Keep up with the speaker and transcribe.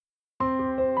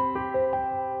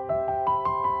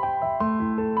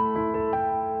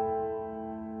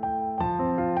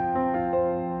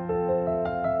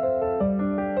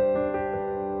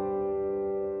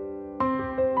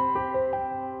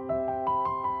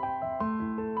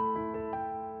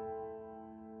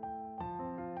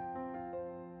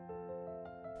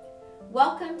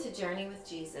Welcome to Journey with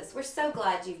Jesus. We're so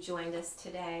glad you've joined us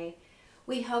today.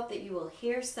 We hope that you will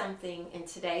hear something in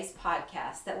today's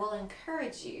podcast that will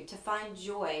encourage you to find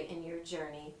joy in your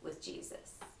journey with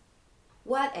Jesus.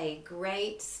 What a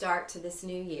great start to this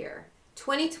new year,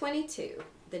 2022,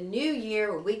 the new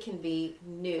year where we can be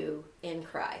new in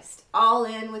Christ, all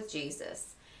in with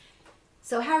Jesus.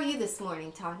 So how are you this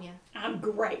morning, Tanya? I'm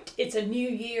great. It's a new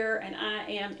year and I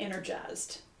am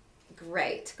energized.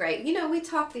 Great. You know, we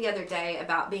talked the other day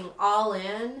about being all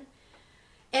in,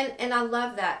 and I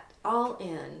love that, all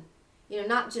in. You know,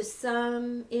 not just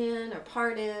some in or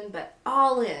part in, but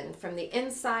all in from the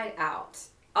inside out,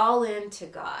 all in to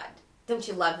God. Don't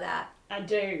you love that? I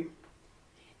do.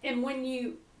 And when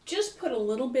you just put a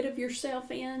little bit of yourself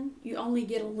in, you only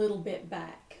get a little bit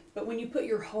back. But when you put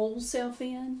your whole self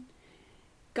in,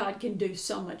 God can do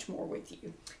so much more with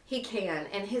you. He can,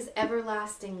 and His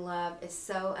everlasting love is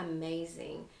so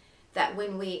amazing that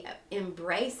when we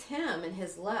embrace Him and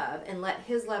His love and let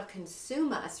His love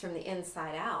consume us from the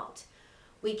inside out,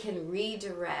 we can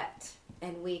redirect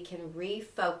and we can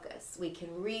refocus, we can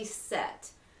reset.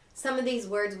 Some of these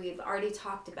words we've already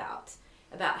talked about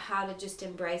how to just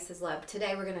embrace His love.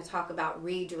 Today we're going to talk about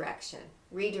redirecting.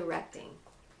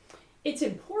 It's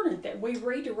important that we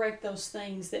redirect those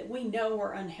things that we know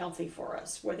are unhealthy for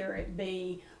us, whether it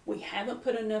be we haven't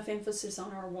put enough emphasis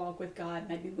on our walk with God,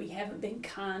 maybe we haven't been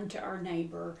kind to our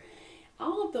neighbor.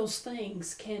 All of those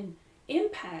things can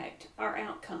impact our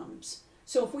outcomes.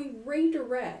 So if we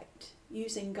redirect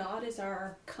using God as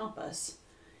our compass,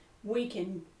 we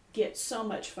can get so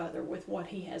much further with what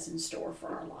He has in store for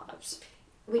our lives.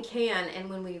 We can, and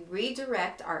when we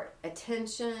redirect our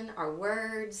attention, our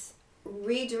words,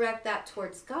 redirect that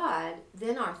towards God,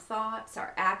 then our thoughts,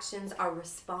 our actions, our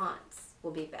response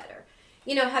will be better.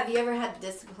 You know, have you ever had to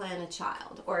discipline a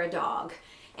child or a dog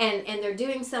and they're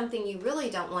doing something you really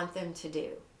don't want them to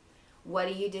do? What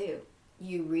do?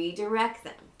 You redirect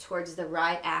them towards the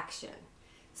right action.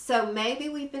 So maybe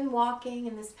we've been walking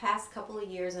in this past couple of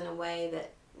years in a way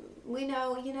that we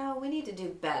know, we need to do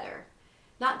better.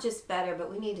 Not just better,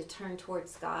 but we need to turn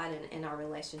towards God and our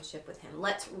relationship with Him.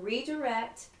 Let's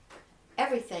redirect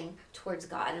everything towards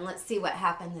God, and let's see what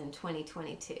happens in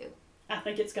 2022. I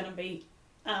think it's going to be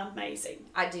amazing.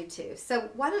 I do too. So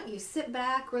why don't you sit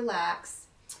back, relax,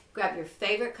 grab your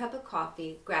favorite cup of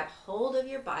coffee, grab hold of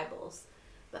your Bibles,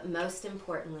 but most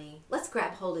importantly, let's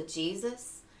grab hold of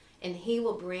Jesus, and He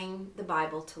will bring the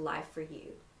Bible to life for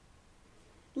you.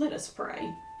 Let us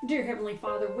pray. Dear Heavenly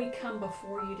Father, we come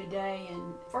before you today,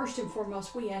 and first and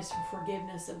foremost, we ask for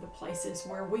forgiveness of the places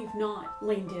where we've not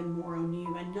leaned in more on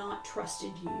you and not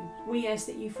trusted you. We ask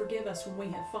that you forgive us when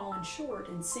we have fallen short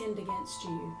and sinned against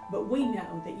you. But we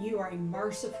know that you are a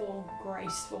merciful,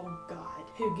 graceful God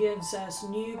who gives us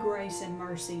new grace and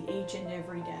mercy each and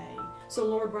every day. So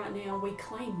Lord, right now we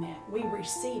claim that. We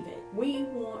receive it. We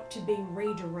want to be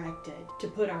redirected to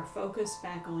put our focus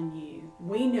back on you.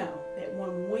 We know that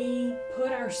when we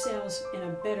put ourselves in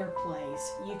a better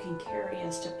place, you can carry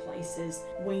us to places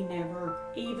we never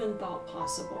even thought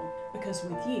possible. Because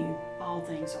with you, all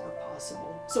things are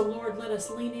possible. So Lord, let us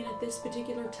lean in at this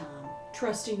particular time,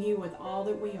 trusting you with all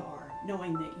that we are,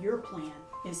 knowing that your plan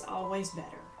is always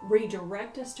better.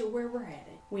 Redirect us to where we're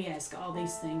headed. We ask all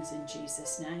these things in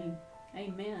Jesus' name.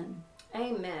 Amen.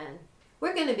 Amen.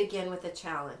 We're going to begin with a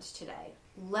challenge today.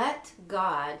 Let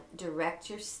God direct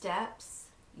your steps,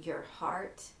 your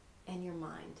heart, and your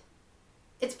mind.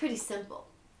 It's pretty simple,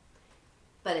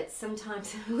 but it's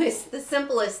sometimes the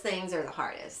simplest things are the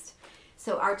hardest.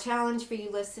 So our challenge for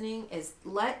you listening is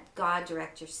let God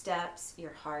direct your steps,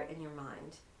 your heart, and your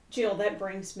mind. Jill, that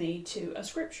brings me to a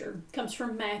scripture. It comes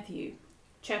from Matthew,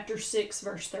 chapter 6,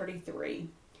 verse 33.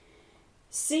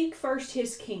 Seek first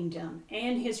His kingdom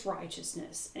and His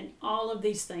righteousness, and all of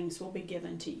these things will be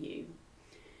given to you.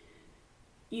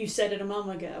 You said it a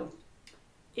moment ago.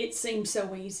 It seems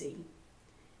so easy.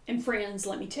 And friends,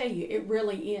 let me tell you, it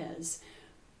really is.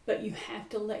 But you have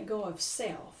to let go of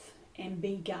self and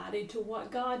be guided to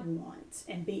what God wants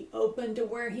and be open to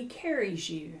where He carries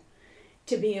you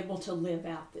to be able to live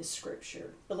out this scripture.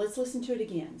 But let's listen to it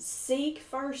again. Seek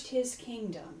first His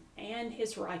kingdom and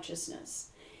His righteousness,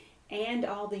 and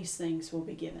all these things will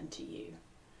be given to you.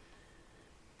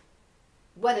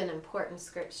 What an important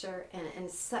scripture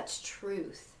and such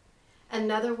truth.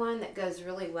 Another one that goes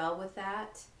really well with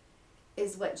that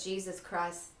is what Jesus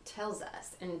Christ tells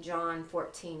us in John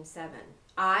 14:7.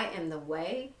 I am the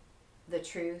way, the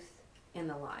truth, and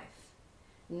the life.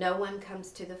 No one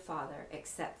comes to the Father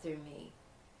except through me.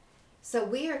 So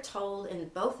we are told in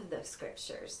both of those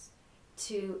scriptures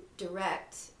to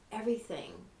direct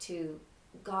everything to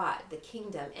God, the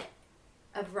kingdom,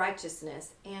 of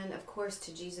righteousness, and of course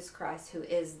to Jesus Christ, who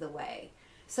is the way.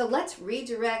 So let's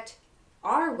redirect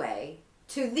our way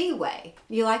to the way.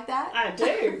 You like that? I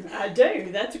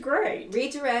do. That's great.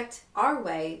 Redirect our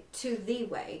way to the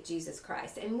way, Jesus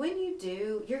Christ. And when you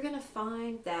do, you're going to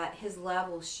find that his love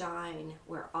will shine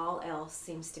where all else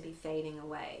seems to be fading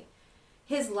away.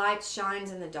 His light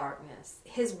shines in the darkness.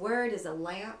 His word is a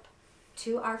lamp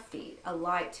to our feet, a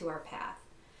light to our path.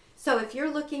 So if you're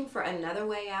looking for another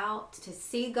way out, to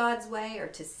see God's way or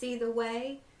to see the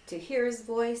way, to hear his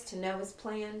voice, to know his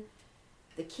plan,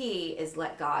 the key is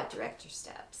let God direct your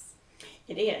steps.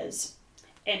 It is.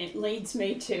 And it leads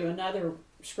me to another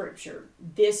scripture.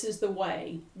 This is the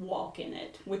way, walk in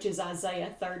it, which is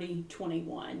Isaiah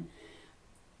 30:21.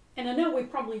 And I know we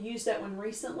probably used that one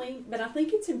recently, but I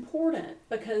think it's important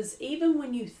because even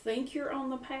when you think you're on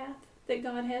the path that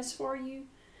God has for you,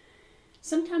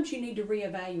 sometimes you need to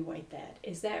reevaluate that.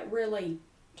 Is that really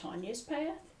Tanya's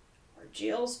path or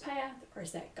Jill's path, or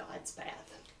is that God's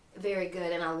path? Very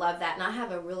good, and I love that. And I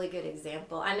have a really good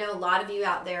example. I know a lot of you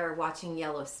out there are watching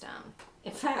Yellowstone.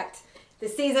 In fact, the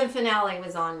season finale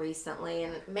was on recently,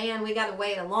 and man, we got to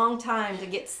wait a long time to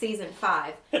get to season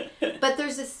 5. But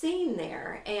there's a scene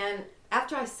there, and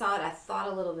after I saw it, I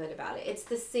thought a little bit about it. It's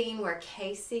the scene where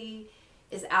Casey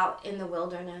is out in the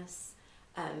wilderness,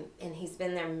 and he's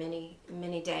been there many,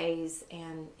 many days,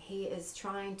 and he is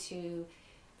trying to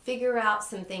figure out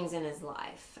some things in his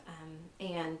life.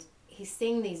 And he's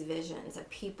seeing these visions of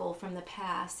people from the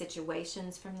past,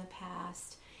 situations from the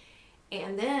past.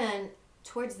 And then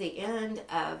towards the end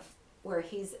of where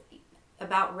he's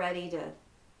about ready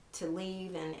to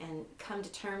leave and come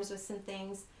to terms with some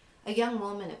things, a young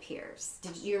woman appears.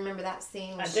 Did you remember that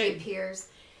scene when she appears?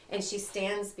 And she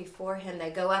stands before him. They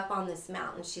go up on this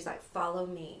mountain. She's like, follow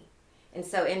me. And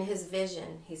so in his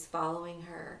vision, he's following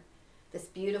her, this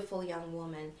beautiful young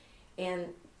woman. And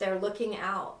they're looking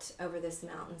out over this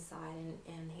mountainside.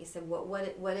 And he said,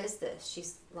 what is this?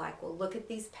 She's like, well, look at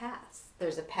these paths.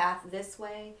 There's a path this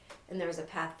way, and there's a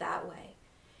path that way.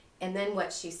 And then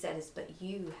what she said is, but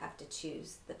you have to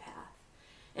choose the path.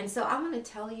 And so I'm going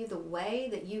to tell you the way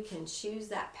that you can choose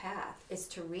that path is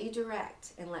to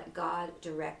redirect and let God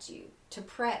direct you, to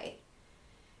pray.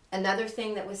 Another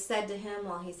thing that was said to him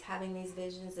while he's having these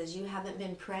visions is, you haven't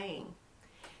been praying.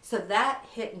 So that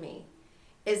hit me,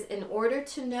 is in order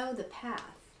to know the path,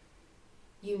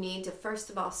 you need to first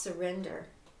of all surrender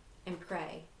and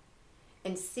pray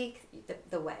and seek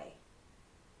the way.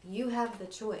 You have the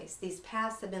choice. These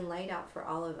paths have been laid out for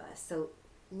all of us. So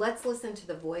let's listen to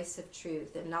the voice of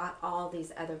truth and not all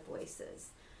these other voices.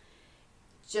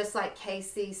 Just like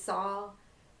Casey saw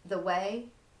the way,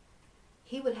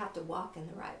 he would have to walk in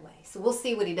the right way. So we'll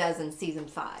see what he does in season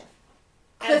 5.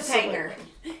 Cliffhanger.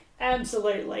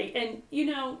 Absolutely. And you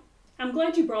know, I'm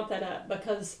glad you brought that up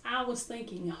because I was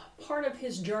thinking part of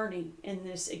his journey in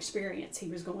this experience he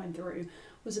was going through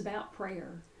was about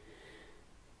prayer.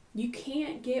 You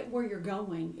can't get where you're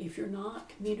going if you're not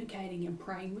communicating and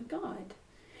praying with God.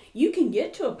 You can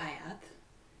get to a path,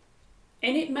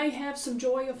 and it may have some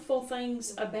joyful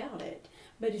things about it,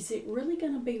 but is it really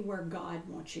going to be where God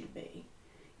wants you to be?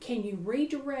 Can you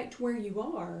redirect where you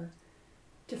are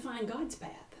to find God's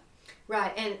path?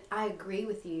 Right, and I agree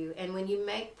with you. And when you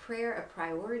make prayer a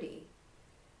priority,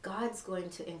 God's going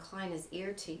to incline his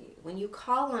ear to you. When you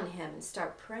call on him and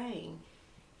start praying,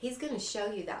 he's going to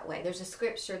show you that way. There's a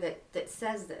scripture that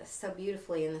says this so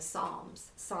beautifully in the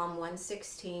Psalms. Psalm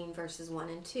 116, verses 1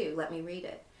 and 2. Let me read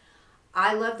it.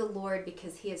 I love the Lord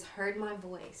because he has heard my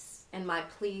voice and my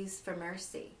pleas for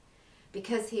mercy.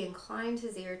 Because he inclined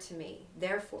his ear to me.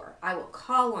 Therefore, I will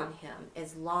call on him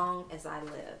as long as I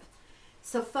live.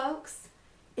 So, folks,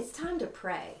 it's time to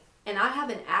pray. And I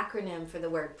have an acronym for the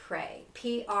word pray.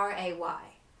 P-R-A-Y.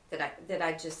 That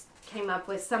I just came up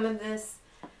with. Some of this,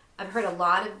 I've heard a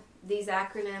lot of these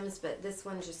acronyms, but this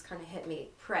one just kind of hit me.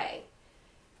 Pray.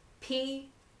 P,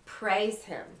 praise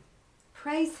him.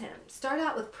 Praise him. Start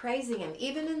out with praising him.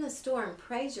 Even in the storm,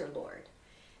 praise your Lord.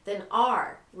 Then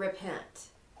R, repent.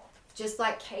 Just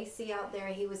like Casey out there,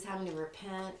 he was having to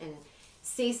repent and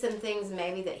see some things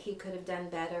maybe that he could have done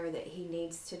better, that he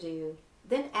needs to do.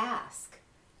 Then ask.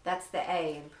 That's the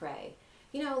A in pray.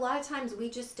 You know, a lot of times we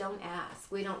just don't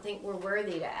ask. We don't think we're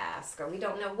worthy to ask, or we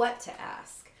don't know what to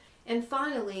ask. And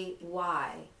finally,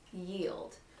 Y,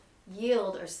 yield.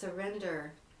 Yield or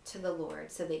surrender to the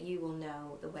Lord so that you will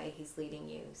know the way he's leading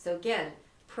you. So again,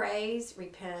 praise,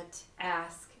 repent,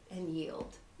 ask, and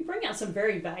yield. You bring out some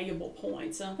very valuable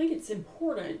points, and I think it's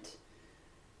important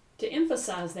to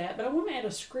emphasize that, but I want to add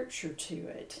a scripture to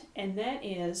it, and that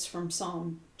is from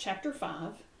Psalm chapter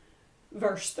 5,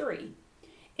 verse 3.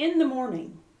 In the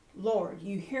morning, Lord,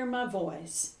 you hear my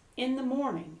voice. In the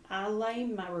morning, I lay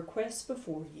my requests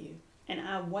before you, and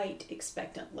I wait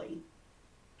expectantly.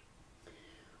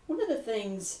 One of the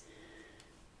things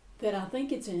that I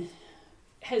think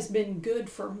has been good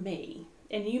for me,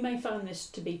 and you may find this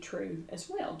to be true as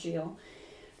well, Jill,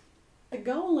 the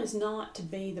goal is not to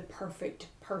be the perfect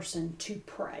person to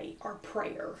pray or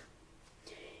prayer,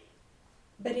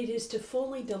 but it is to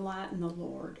fully delight in the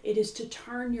Lord. It is to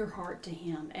turn your heart to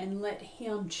Him and let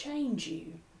Him change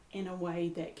you in a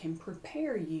way that can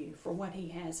prepare you for what He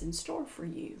has in store for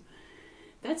you.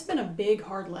 That's been a big,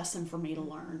 hard lesson for me to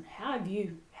learn. How have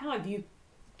you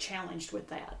challenged with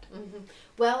that? Mm-hmm.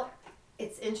 Well,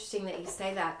 it's interesting that you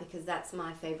say that, because that's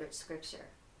my favorite scripture,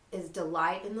 is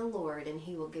delight in the Lord and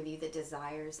He will give you the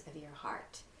desires of your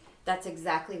heart. That's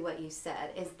exactly what you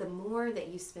said, is the more that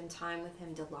you spend time with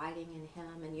Him, delighting in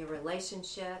Him and your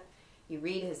relationship, you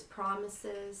read His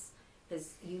promises,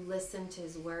 you listen to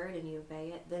His word and you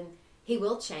obey it, then He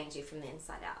will change you from the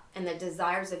inside out. And the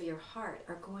desires of your heart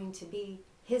are going to be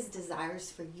His desires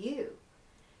for you.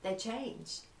 They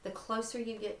change. The closer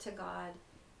you get to God,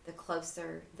 the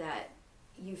closer that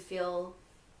you feel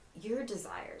your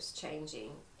desires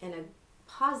changing in a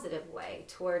positive way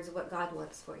towards what God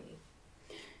wants for you.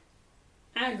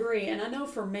 I agree, and I know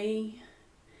for me,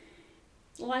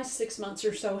 the last 6 months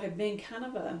or so have been kind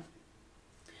of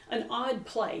an odd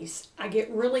place. I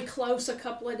get really close a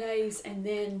couple of days, and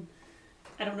then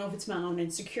I don't know if it's my own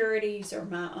insecurities or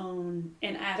my own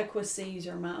inadequacies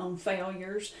or my own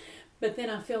failures, but then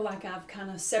I feel like I've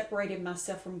kind of separated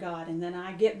myself from God, and then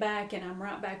I get back and I'm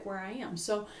right back where I am.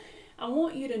 So I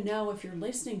want you to know, if you're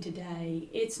listening today,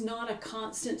 it's not a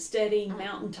constant, steady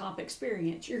mountaintop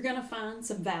experience. You're going to find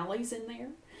some valleys in there,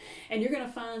 and you're going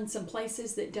to find some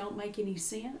places that don't make any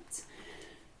sense.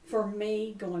 For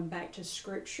me, going back to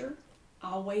Scripture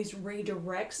always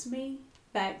redirects me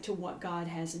back to what God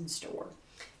has in store.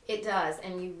 It does,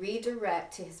 and you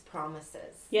redirect to His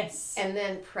promises. Yes. And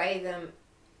then pray them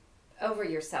over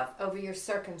yourself, over your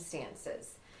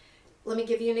circumstances. Let me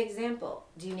give you an example.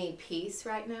 Do you need peace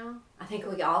right now? I think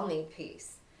we all need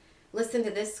peace. Listen to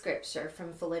this scripture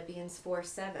from Philippians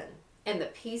 4:7. And the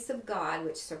peace of God,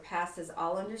 which surpasses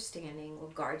all understanding, will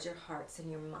guard your hearts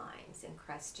and your minds in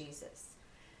Christ Jesus.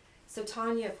 So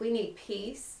Tanya, if we need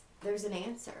peace, there's an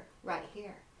answer right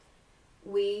here.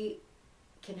 We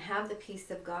can have the peace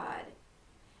of God,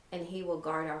 and He will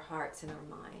guard our hearts and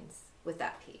our minds with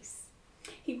that peace.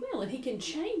 He will, and He can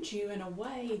change you in a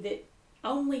way that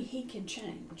only He can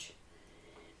change.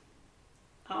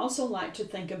 I also like to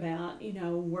think about,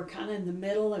 we're kind of in the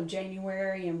middle of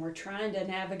January and we're trying to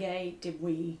navigate. Did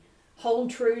we hold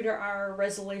true to our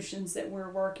resolutions that we're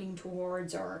working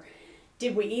towards, or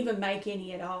did we even make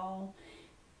any at all?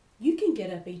 You can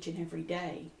get up each and every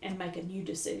day and make a new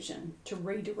decision to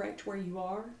redirect where you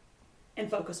are and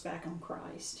focus back on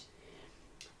Christ.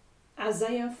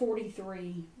 Isaiah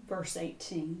 43, verse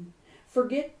 18.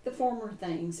 Forget the former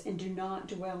things and do not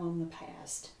dwell on the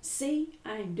past. See,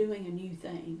 I am doing a new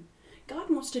thing. God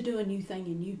wants to do a new thing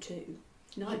in you too,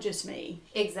 not just me.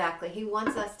 Exactly. He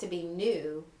wants us to be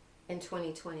new in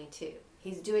 2022.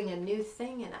 He's doing a new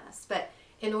thing in us. But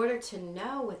in order to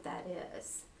know what that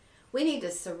is, we need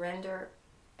to surrender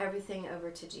everything over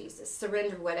to Jesus.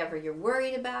 Surrender whatever you're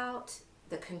worried about,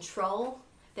 the control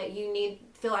that you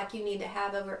feel like you need to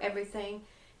have over everything,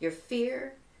 your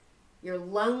fear, your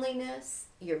loneliness,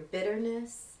 your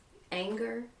bitterness,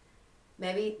 anger.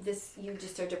 Maybe you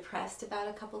just are depressed about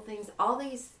a couple things. All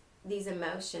these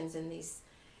emotions and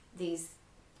these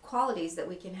qualities that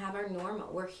we can have are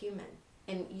normal. We're human.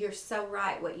 And you're so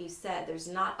right what you said. There's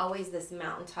not always this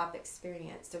mountaintop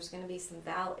experience. There's going to be some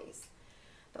valleys.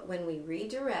 But when we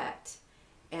redirect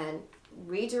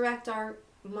our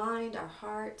mind, our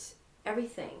heart,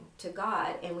 everything to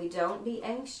God, and we don't be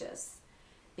anxious,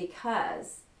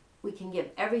 because we can give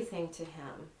everything to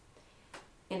Him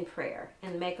in prayer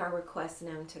and make our requests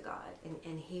known to God,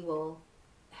 and He will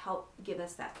help give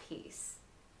us that peace.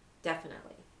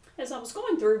 Definitely. As I was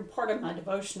going through part of my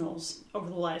devotionals over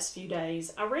the last few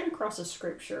days, I ran across a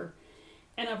scripture,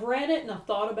 and I've read it and I've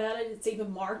thought about it. It's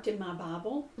even marked in my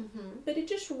Bible, but it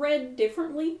just read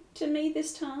differently to me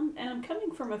this time, and I'm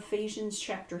coming from Ephesians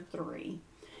chapter 3,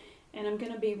 and I'm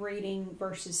going to be reading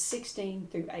verses 16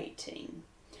 through 18.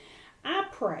 I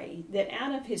pray that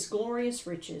out of His glorious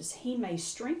riches He may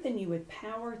strengthen you with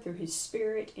power through His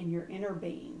Spirit in your inner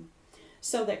being,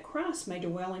 so that Christ may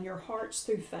dwell in your hearts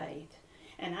through faith.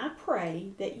 And I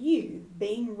pray that you,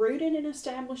 being rooted and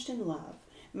established in love,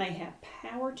 may have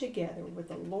power together with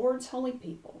the Lord's holy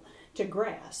people to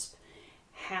grasp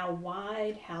how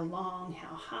wide, how long,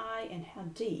 how high, and how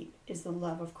deep is the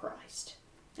love of Christ,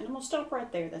 And I'm going to stop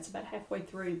right there. That's about halfway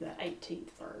through the 18th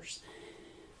verse.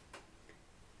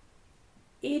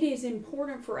 It is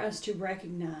important for us to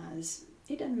recognize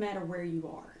it doesn't matter where you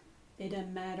are. It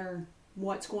doesn't matter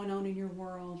what's going on in your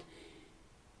world.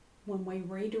 When we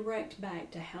redirect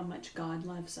back to how much God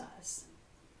loves us,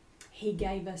 He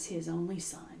gave us His only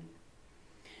Son,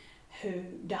 who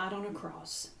died on a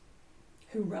cross,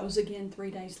 who rose again 3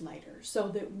 days later, so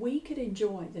that we could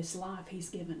enjoy this life He's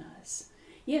given us.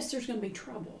 Yes, there's going to be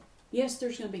trouble. Yes,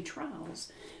 there's going to be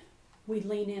trials. We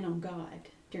lean in on God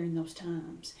during those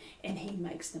times, and He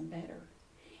makes them better.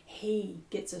 He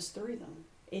gets us through them.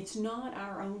 It's not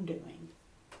our own doing,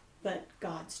 but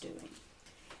God's doing.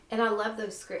 And I love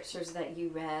those scriptures that you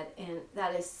read, and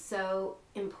that is so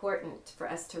important for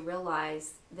us to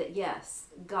realize that, yes,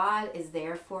 God is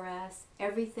there for us.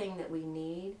 Everything that we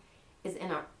need is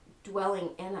dwelling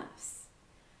in us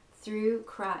through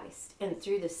Christ and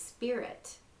through the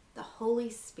Spirit, the Holy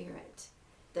Spirit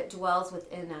that dwells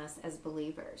within us as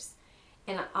believers.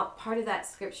 And part of that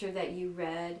scripture that you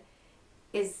read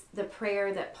is the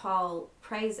prayer that Paul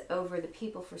prays over the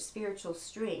people for spiritual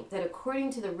strength, that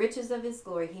according to the riches of His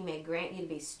glory, He may grant you to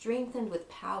be strengthened with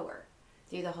power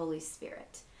through the Holy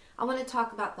Spirit. I want to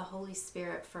talk about the Holy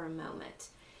Spirit for a moment.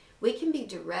 We can be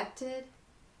directed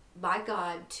by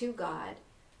God to God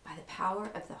by the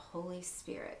power of the Holy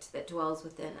Spirit that dwells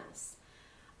within us.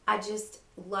 I just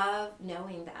love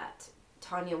knowing that.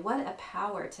 Tanya, what a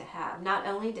power to have. Not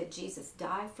only did Jesus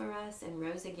die for us and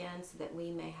rose again so that we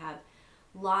may have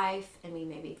life and we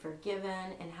may be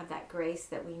forgiven and have that grace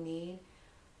that we need,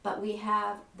 but we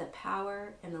have the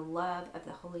power and the love of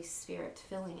the Holy Spirit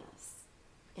filling us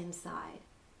inside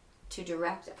to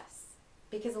direct us.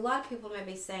 Because a lot of people may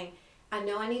be saying, I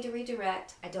know I need to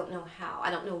redirect, I don't know how,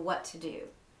 I don't know what to do.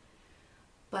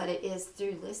 But it is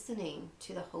through listening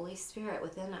to the Holy Spirit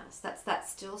within us. That's that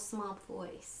still small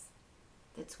voice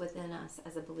that's within us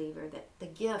as a believer, that the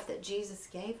gift that Jesus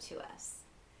gave to us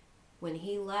when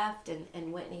He left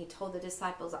and went and He told the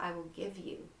disciples, I will give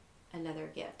you another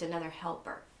gift, another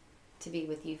helper to be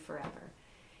with you forever.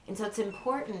 And so it's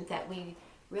important that we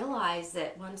realize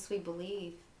that once we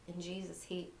believe in Jesus,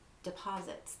 He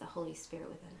deposits the Holy Spirit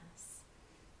within us.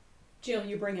 Jill,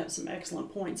 you bring up some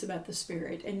excellent points about the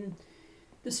Spirit, and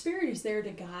the Spirit is there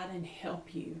to guide and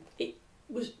help you. It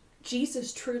was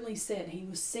Jesus truly said He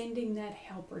was sending that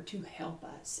helper to help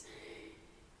us.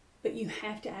 But you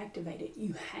have to activate it.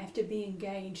 You have to be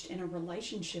engaged in a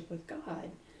relationship with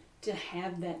God to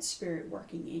have that Spirit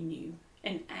working in you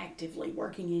and actively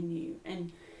working in you.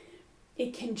 And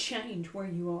it can change where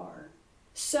you are.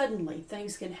 Suddenly,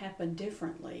 things can happen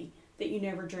differently that you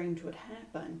never dreamed would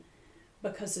happen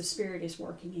because the Spirit is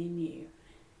working in you.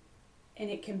 And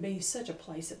it can be such a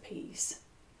place of peace.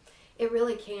 It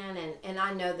really can, and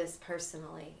I know this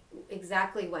personally.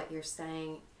 Exactly what you're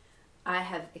saying. I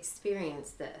have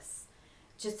experienced this.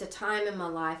 Just a time in my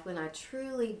life when I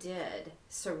truly did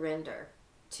surrender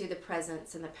to the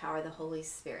presence and the power of the Holy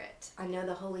Spirit. I know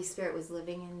the Holy Spirit was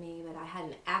living in me, but I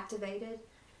hadn't activated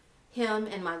Him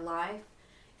in my life.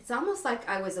 It's almost like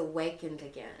I was awakened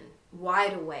again,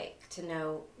 wide awake to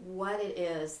know what it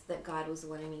is that God was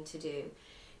wanting me to do.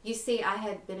 You see, I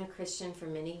had been a Christian for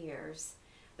many years,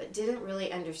 but didn't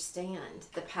really understand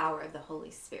the power of the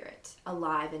Holy Spirit,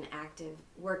 alive and active,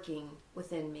 working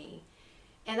within me.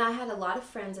 And I had a lot of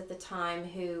friends at the time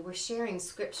who were sharing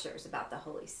scriptures about the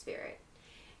Holy Spirit.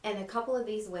 And a couple of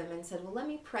these women said, well, let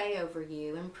me pray over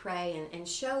you and pray and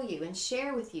show you and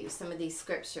share with you some of these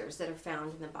scriptures that are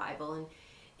found in the Bible, and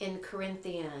in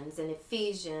Corinthians and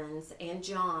Ephesians and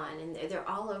John, and they're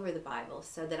all over the Bible,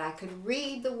 so that I could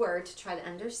read the Word to try to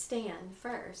understand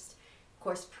first, of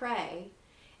course pray,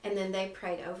 and then they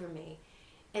prayed over me.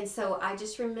 And so I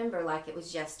just remember like it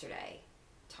was yesterday,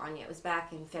 Tanya. It was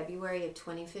back in February of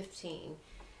 2015.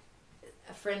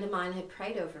 A friend of mine had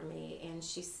prayed over me, and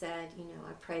she said,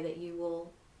 I pray that you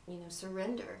will,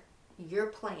 surrender your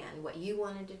plan, what you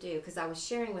wanted to do, because I was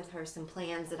sharing with her some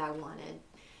plans that I wanted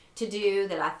to do,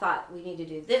 that I thought we need to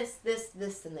do this,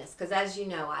 and this, because as you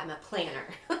know, I'm a planner.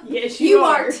 Yes, you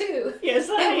are too. Yes,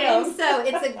 I am. And so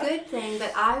it's a good thing,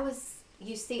 but I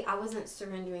wasn't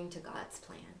surrendering to God's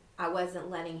plan. I wasn't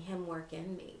letting Him work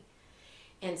in me.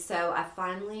 And so I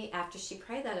finally, after she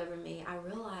prayed that over me, I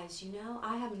realized,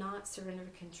 I have not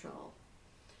surrendered control.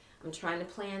 I'm trying to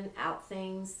plan out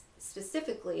things.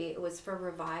 Specifically, it was for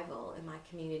revival in my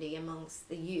community, amongst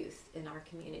the youth in our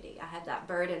community. I had that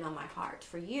burden on my heart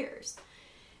for years.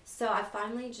 So I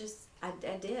finally I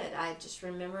did. I just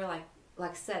remember,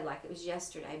 like I said, like it was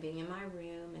yesterday, being in my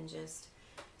room and just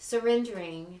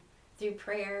surrendering through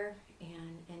prayer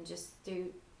and just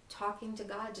through talking to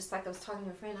God, just like I was talking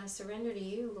to a friend. I surrender to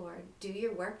you, Lord. Do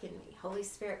your work in me. Holy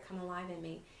Spirit, come alive in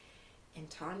me. And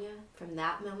Tanya, from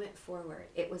that moment forward,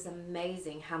 it was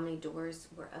amazing how many doors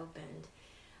were opened,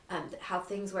 how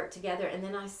things worked together. And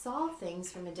then I saw things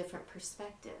from a different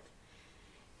perspective.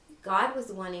 God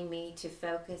was wanting me to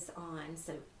focus on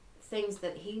some things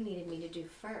that he needed me to do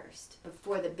first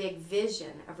before the big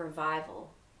vision of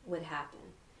revival would happen.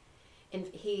 And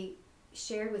he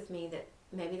shared with me that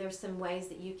maybe there's some ways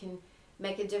that you can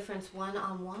make a difference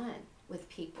one-on-one with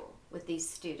people, with these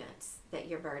students that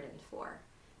you're burdened for.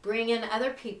 Bring in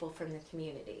other people from the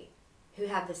community who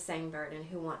have the same burden,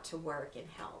 who want to work and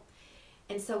help.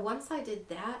 And so once I did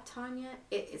that, Tanya,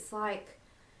 it's like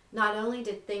not only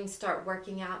did things start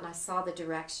working out and I saw the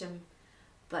direction,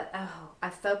 but I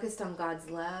focused on God's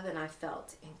love and I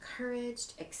felt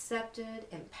encouraged, accepted,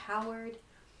 empowered.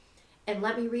 And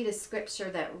let me read a scripture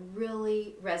that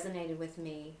really resonated with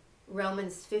me.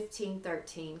 Romans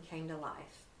 15:13 came to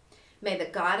life. May the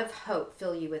God of hope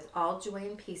fill you with all joy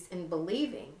and peace in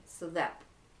believing, so that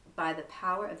by the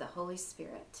power of the Holy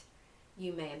Spirit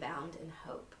you may abound in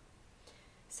hope.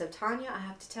 So Tanya, I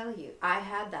have to tell you, I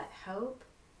had that hope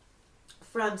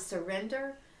from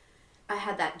surrender. I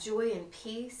had that joy and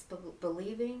peace,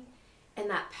 believing, and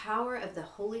that power of the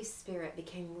Holy Spirit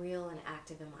became real and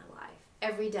active in my life.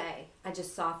 Every day, I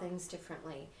just saw things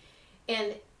differently.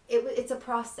 And it's a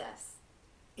process.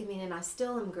 I mean, and I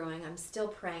still am growing. I'm still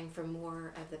praying for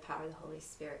more of the power of the Holy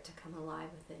Spirit to come alive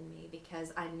within me,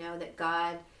 because I know that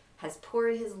God has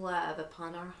poured his love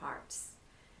upon our hearts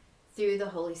through the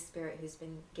Holy Spirit who's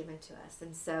been given to us.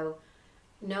 And so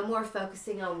no more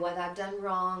focusing on what I've done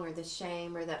wrong or the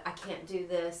shame or that I can't do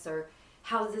this or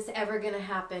how is this ever going to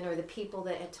happen, or the people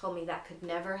that had told me that could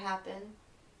never happen,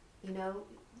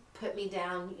 put me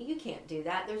down. You can't do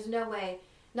that. There's no way.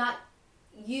 Not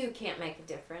you can't make a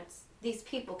difference. These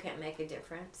people can't make a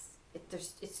difference.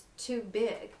 It's too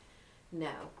big.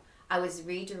 No. I was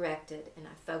redirected and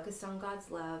I focused on God's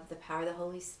love, the power of the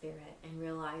Holy Spirit, and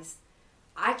realized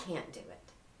I can't do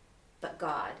it. But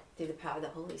God, through the power of the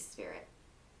Holy Spirit,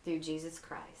 through Jesus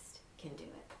Christ, can do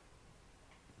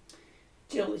it.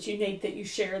 Jill, it's unique that you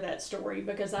share that story,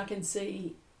 because I can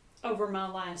see over my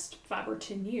last 5 or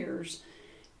 10 years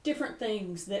different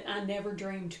things that I never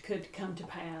dreamed could come to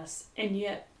pass, and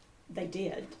yet they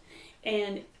did.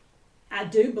 And I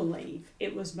do believe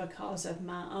it was because of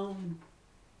my own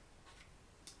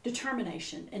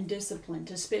determination and discipline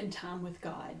to spend time with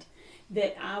God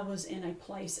that I was in a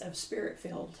place of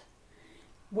spirit-filled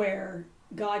where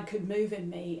God could move in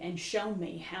me and show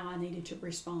me how I needed to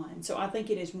respond. So I think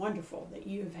it is wonderful that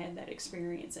you have had that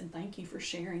experience, and thank you for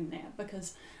sharing that,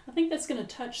 because I think that's going to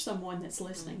touch someone that's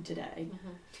listening today.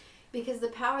 Mm-hmm. Because the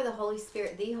power of the Holy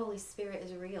Spirit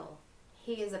is real.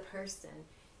 He is a person.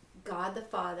 God the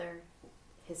Father,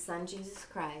 his Son Jesus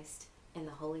Christ, and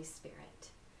the Holy Spirit.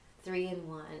 3 in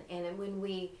 1. And when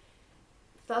we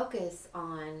focus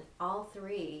on all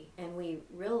three and we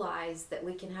realize that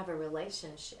we can have a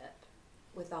relationship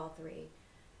with all three,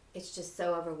 it's just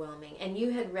so overwhelming. And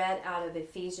you had read out of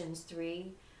Ephesians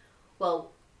 3.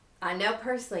 Well, I know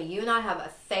personally you and I have a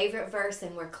favorite verse,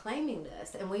 and we're claiming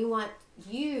this, and we want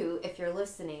you, if you're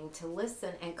listening, to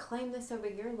listen and claim this over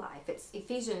your life. It's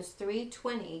Ephesians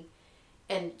 3:20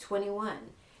 and 21.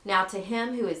 Now to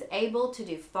him who is able to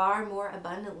do far more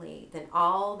abundantly than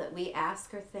all that we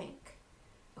ask or think,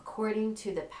 according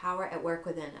to the power at work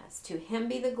within us, to him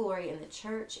be the glory in the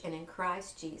church and in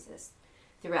Christ Jesus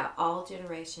throughout all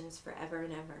generations, forever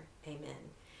and ever.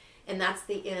 Amen. And that's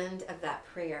the end of that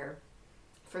prayer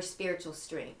for spiritual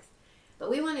strength. But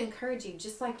we want to encourage you,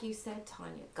 just like you said,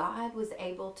 Tanya, God was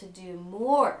able to do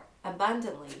more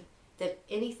abundantly than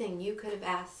anything you could have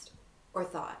asked or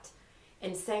thought.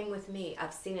 And same with me.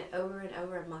 I've seen it over and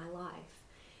over in my life.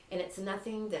 And it's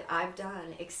nothing that I've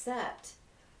done except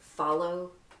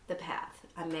follow the path.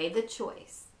 I made the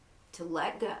choice to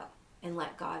let go and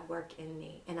let God work in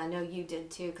me. And I know you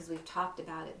did too, because we've talked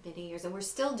about it many years, and we're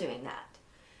still doing that.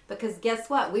 Because guess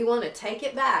what? We want to take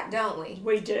it back, don't we?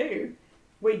 We do.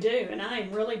 We do. And I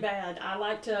am really bad. I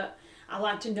like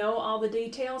to know all the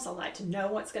details. I like to know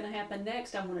what's going to happen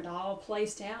next. I want it all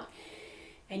placed out.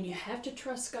 And you have to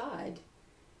trust God.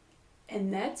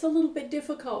 And that's a little bit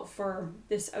difficult for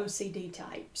this OCD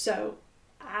type. So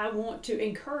I want to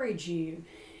encourage you,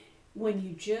 when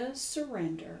you just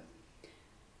surrender,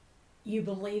 you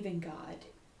believe in God.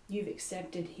 You've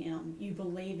accepted him. You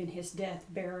believe in his death,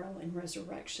 burial, and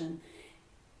resurrection.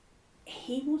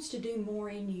 He wants to do more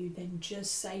in you than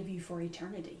just save you for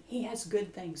eternity. He has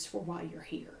good things for while you're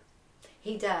here.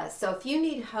 He does. So if you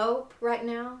need hope right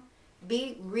now,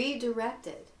 be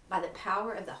redirected. by the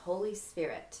power of the Holy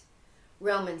Spirit.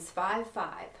 Romans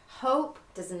 5:5. Hope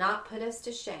does not put us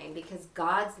to shame because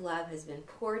God's love has been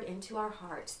poured into our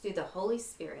hearts through the Holy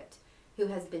Spirit who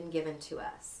has been given to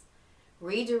us.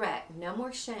 Redirect, no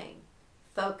more shame.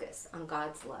 Focus on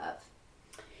God's love.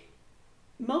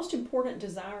 Most important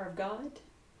desire of God,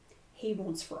 He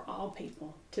wants for all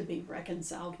people to be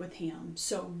reconciled with Him.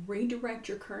 So redirect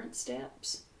your current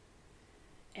steps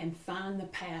and find the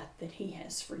path that He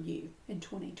has for you in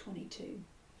 2022.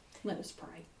 Let us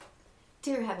pray.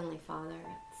 Dear Heavenly Father,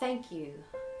 thank you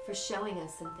for showing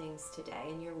us some things today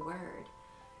in your word.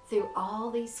 Through all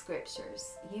these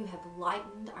scriptures, you have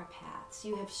lightened our paths.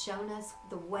 You have shown us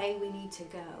the way we need to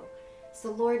go.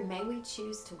 So Lord, may we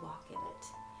choose to walk in it.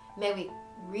 May we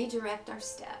redirect our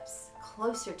steps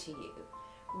closer to you.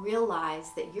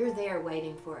 Realize that you're there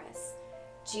waiting for us.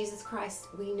 Jesus Christ,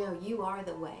 we know you are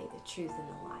the way, the truth, and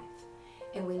the life.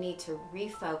 And we need to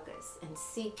refocus and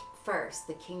seek first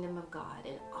the kingdom of God,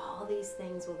 and all these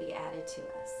things will be added to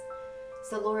us.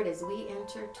 So Lord, as we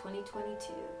enter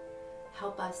 2022,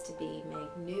 help us to be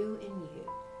made new in you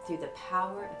through the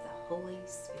power of the Holy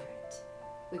Spirit.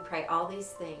 We pray all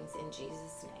these things in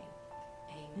Jesus' name.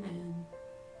 Amen.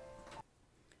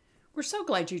 We're so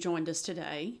glad you joined us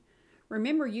today.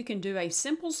 Remember, you can do a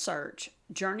simple search,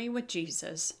 Journey with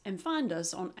Jesus, and find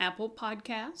us on Apple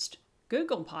Podcast,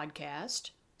 Google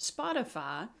Podcast,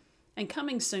 Spotify, and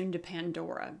coming soon to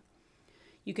Pandora.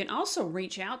 You can also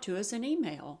reach out to us in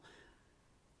email.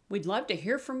 We'd love to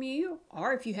hear from you,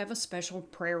 or if you have a special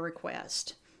prayer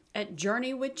request, at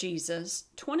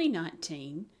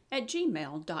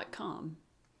journeywithjesus2019@gmail.com.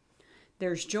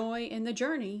 There's joy in the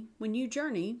journey when you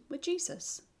journey with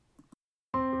Jesus.